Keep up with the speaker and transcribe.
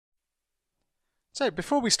So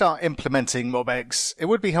before we start implementing MobX, it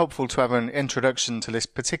would be helpful to have an introduction to this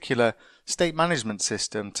particular state management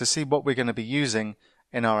system to see what we're going to be using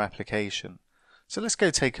in our application. So let's go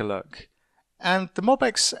take a look. And the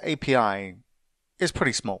MobX API is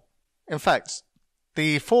pretty small. In fact,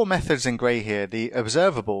 the four methods in grey here, the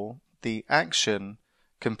observable, the action,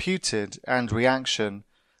 computed, and reaction,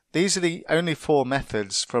 these are the only four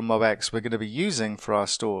methods from MobX we're going to be using for our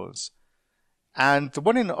stores. And the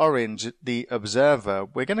one in orange, the observer,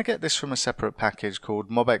 we're going to get this from a separate package called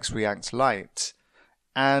MobX React Lite.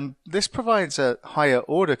 And this provides a higher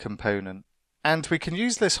order component. And we can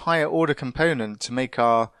use this higher order component to make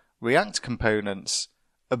our React components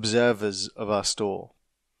observers of our store.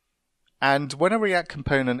 And when a React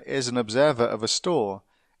component is an observer of a store,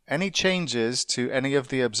 any changes to any of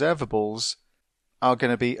the observables are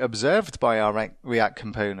going to be observed by our React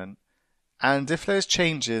component. And if there's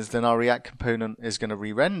changes, then our React component is going to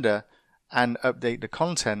re-render and update the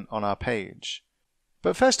content on our page.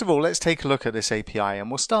 But first of all, let's take a look at this API, and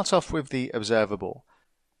we'll start off with the observable.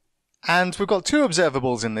 And we've got two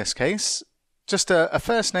observables in this case, just a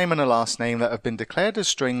first name and a last name that have been declared as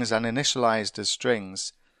strings and initialized as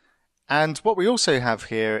strings. And what we also have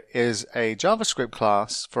here is a JavaScript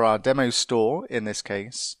class for our demo store in this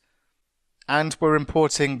case, and we're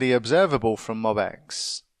importing the observable from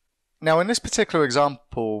MobX. Now in this particular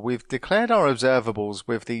example, we've declared our observables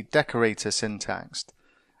with the decorator syntax,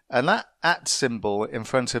 and that @ symbol in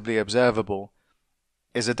front of the observable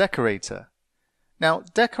is a decorator. Now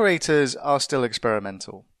decorators are still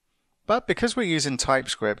experimental, but because we're using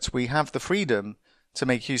TypeScript, we have the freedom to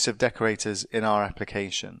make use of decorators in our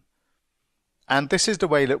application. And this is the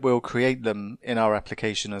way that we'll create them in our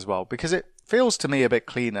application as well, because it feels to me a bit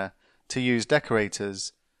cleaner to use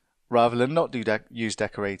decorators rather than not use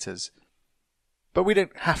decorators. But we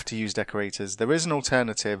don't have to use decorators. There is an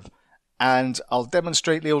alternative, and I'll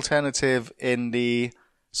demonstrate the alternative in the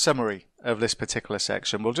summary of this particular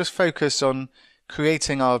section. We'll just focus on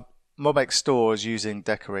creating our MobX stores using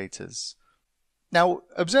decorators. Now,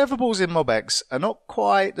 observables in MobX are not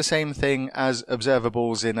quite the same thing as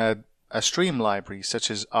observables in a stream library such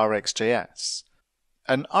as RxJS.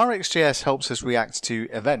 And RxJS helps us react to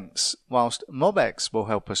events, whilst MobX will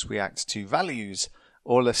help us react to values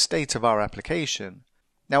or the state of our application.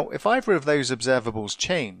 Now, if either of those observables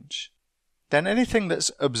change, then anything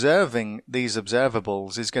that's observing these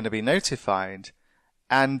observables is going to be notified,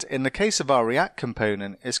 and in the case of our React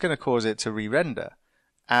component, it's going to cause it to re-render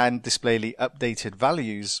and display the updated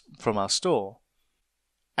values from our store.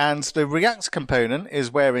 And the React component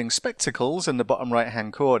is wearing spectacles in the bottom right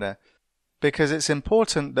hand corner, because it's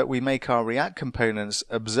important that we make our React components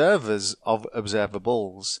observers of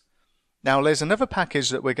observables. Now there's another package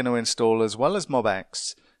that we're going to install as well as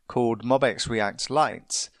MobX called MobX React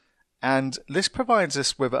Lite, and this provides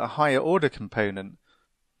us with a higher order component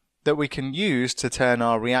that we can use to turn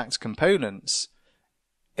our React components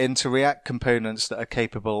into React components that are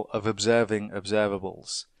capable of observing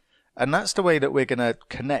observables. And that's the way that we're going to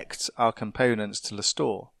connect our components to the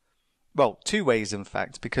store. Well, two ways in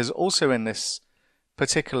fact, because also in this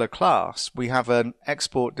particular class we have an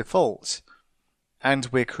export default, and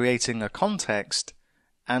we're creating a context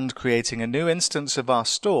and creating a new instance of our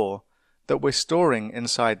store that we're storing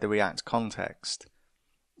inside the React context.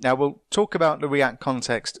 Now we'll talk about the React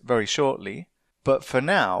context very shortly, but for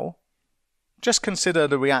now, just consider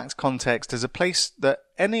the React context as a place that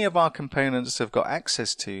any of our components have got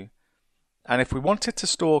access to, and if we wanted to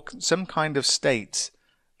store some kind of state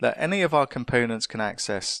that any of our components can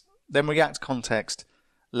access, then React context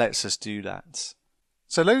lets us do that.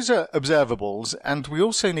 So those are observables, and we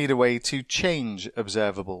also need a way to change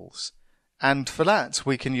observables. And for that,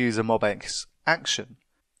 we can use a MobX action.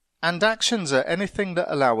 And actions are anything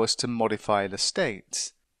that allow us to modify the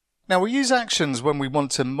state. Now we use actions when we want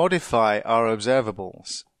to modify our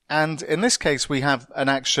observables. And in this case, we have an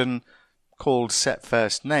action called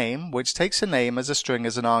setFirstName, which takes a name as a string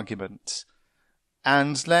as an argument.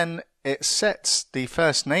 And then it sets the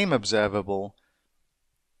first name observable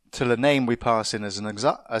to the name we pass in as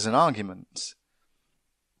an argument.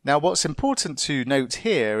 Now what's important to note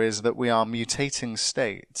here is that we are mutating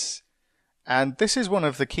states, and this is one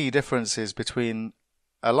of the key differences between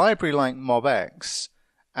a library like MobX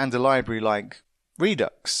and a library like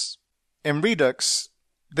Redux. In Redux,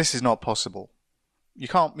 this is not possible. You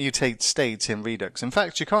can't mutate state in Redux. In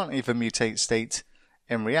fact, you can't even mutate state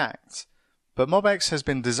in React. But MobX has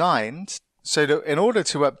been designed so that in order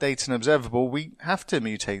to update an observable, we have to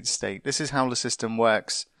mutate state. This is how the system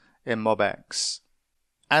works in MobX.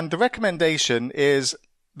 And the recommendation is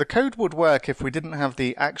the code would work if we didn't have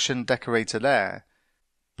the action decorator there,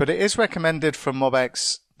 But it is recommended from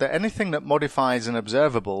MobX that anything that modifies an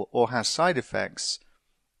observable or has side effects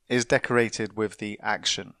is decorated with the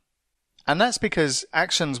action. And that's because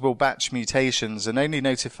actions will batch mutations and only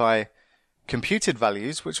notify computed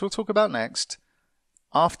values, which we'll talk about next,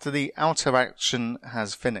 after the outer action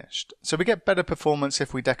has finished. So we get better performance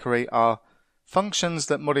if we decorate our functions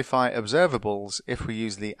that modify observables if we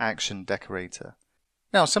use the action decorator.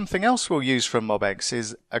 Now, something else we'll use from MobX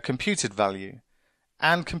is a computed value.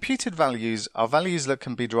 And computed values are values that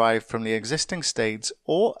can be derived from the existing states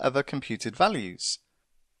or other computed values.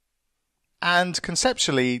 And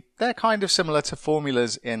conceptually, they're kind of similar to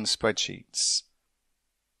formulas in spreadsheets.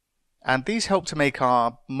 And these help to make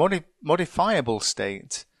our modifiable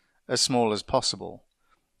state as small as possible.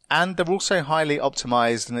 And they're also highly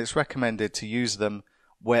optimized, and it's recommended to use them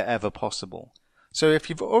wherever possible. So if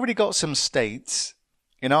you've already got some states,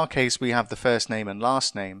 in our case we have the first name and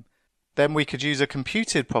last name, then we could use a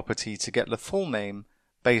computed property to get the full name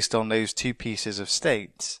based on those two pieces of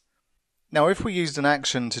state. Now, if we used an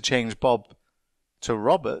action to change Bob to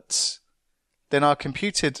Robert, then our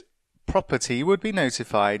computed property would be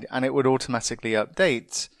notified and it would automatically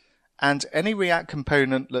update, and any React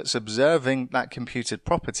component that's observing that computed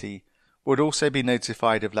property would also be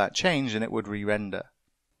notified of that change and it would re-render.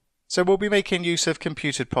 So we'll be making use of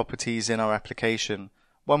computed properties in our application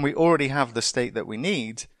when we already have the state that we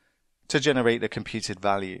need to generate the computed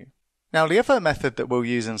value. Now, the other method that we'll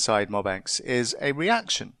use inside MobX is a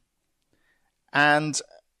reaction. And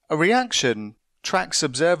a reaction tracks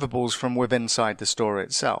observables from within inside the store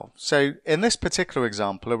itself. So in this particular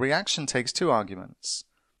example, a reaction takes two arguments.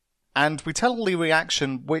 And we tell the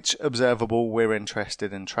reaction which observable we're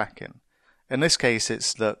interested in tracking. In this case,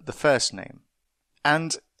 it's the first name.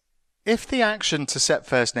 And if the action to set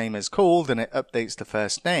first name is called and it updates the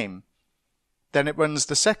first name, then it runs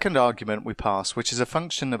the second argument we pass, which is a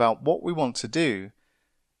function about what we want to do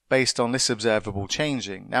based on this observable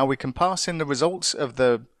changing. Now we can pass in the results of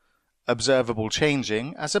the observable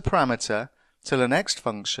changing as a parameter to the next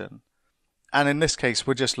function. And in this case,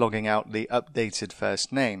 we're just logging out the updated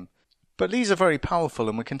first name. But these are very powerful,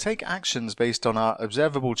 and we can take actions based on our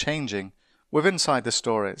observable changing within inside the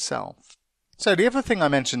store itself. So the other thing I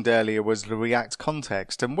mentioned earlier was the React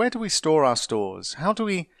context. And where do we store our stores? How do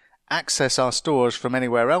we access our stores from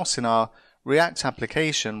anywhere else in our React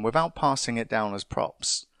application without passing it down as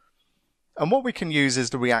props? And what we can use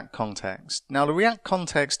is the React context. Now, the React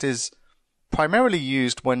context is primarily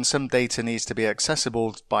used when some data needs to be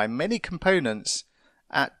accessible by many components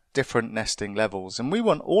at different nesting levels. And we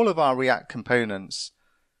want all of our React components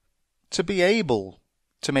to be able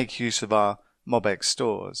to make use of our MobX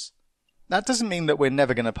stores. That doesn't mean that we're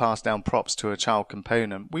never going to pass down props to a child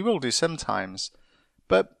component. We will do sometimes,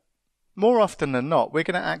 but more often than not, we're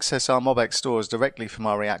going to access our MobX stores directly from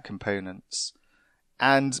our React components.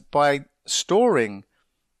 And by storing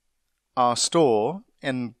our store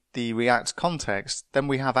in the React context, then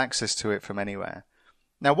we have access to it from anywhere.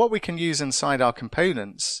 Now, what we can use inside our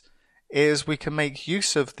components is we can make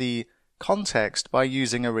use of the context by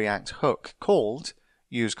using a React hook called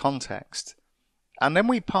useContext. And then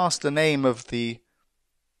we pass the name of the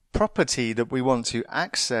property that we want to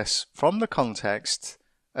access from the context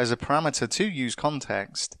as a parameter to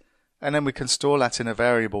useContext, and then we can store that in a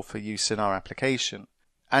variable for use in our application.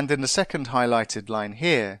 And in the second highlighted line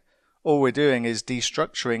here, all we're doing is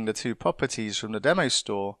destructuring the two properties from the demo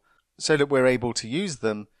store so that we're able to use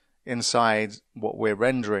them inside what we're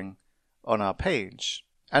rendering on our page.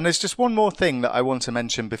 And there's just one more thing that I want to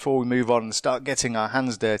mention before we move on and start getting our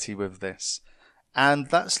hands dirty with this, and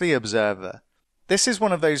that's the observer. This is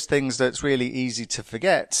one of those things that's really easy to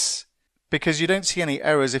forget, because you don't see any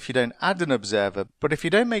errors if you don't add an observer, but if you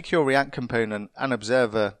don't make your React component an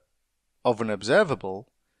observer of an observable,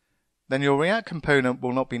 then your React component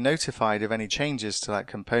will not be notified of any changes to that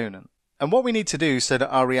component. And what we need to do so that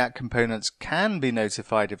our React components can be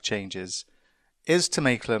notified of changes is to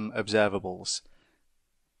make them observables,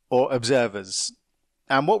 or observers.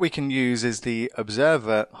 And what we can use is the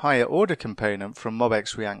observer higher order component from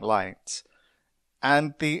MobX React Lite.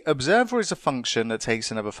 And the observer is a function that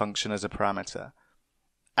takes another function as a parameter.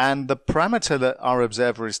 And the parameter that our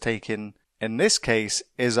observer is taking in this case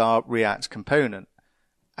is our React component.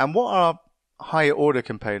 And what our higher order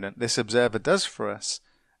component, this observer, does for us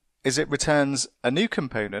is it returns a new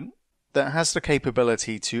component that has the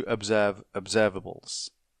capability to observe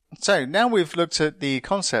observables. So now we've looked at the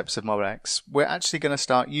concepts of MobX, we're actually going to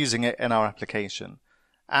start using it in our application.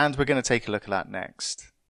 And we're going to take a look at that next.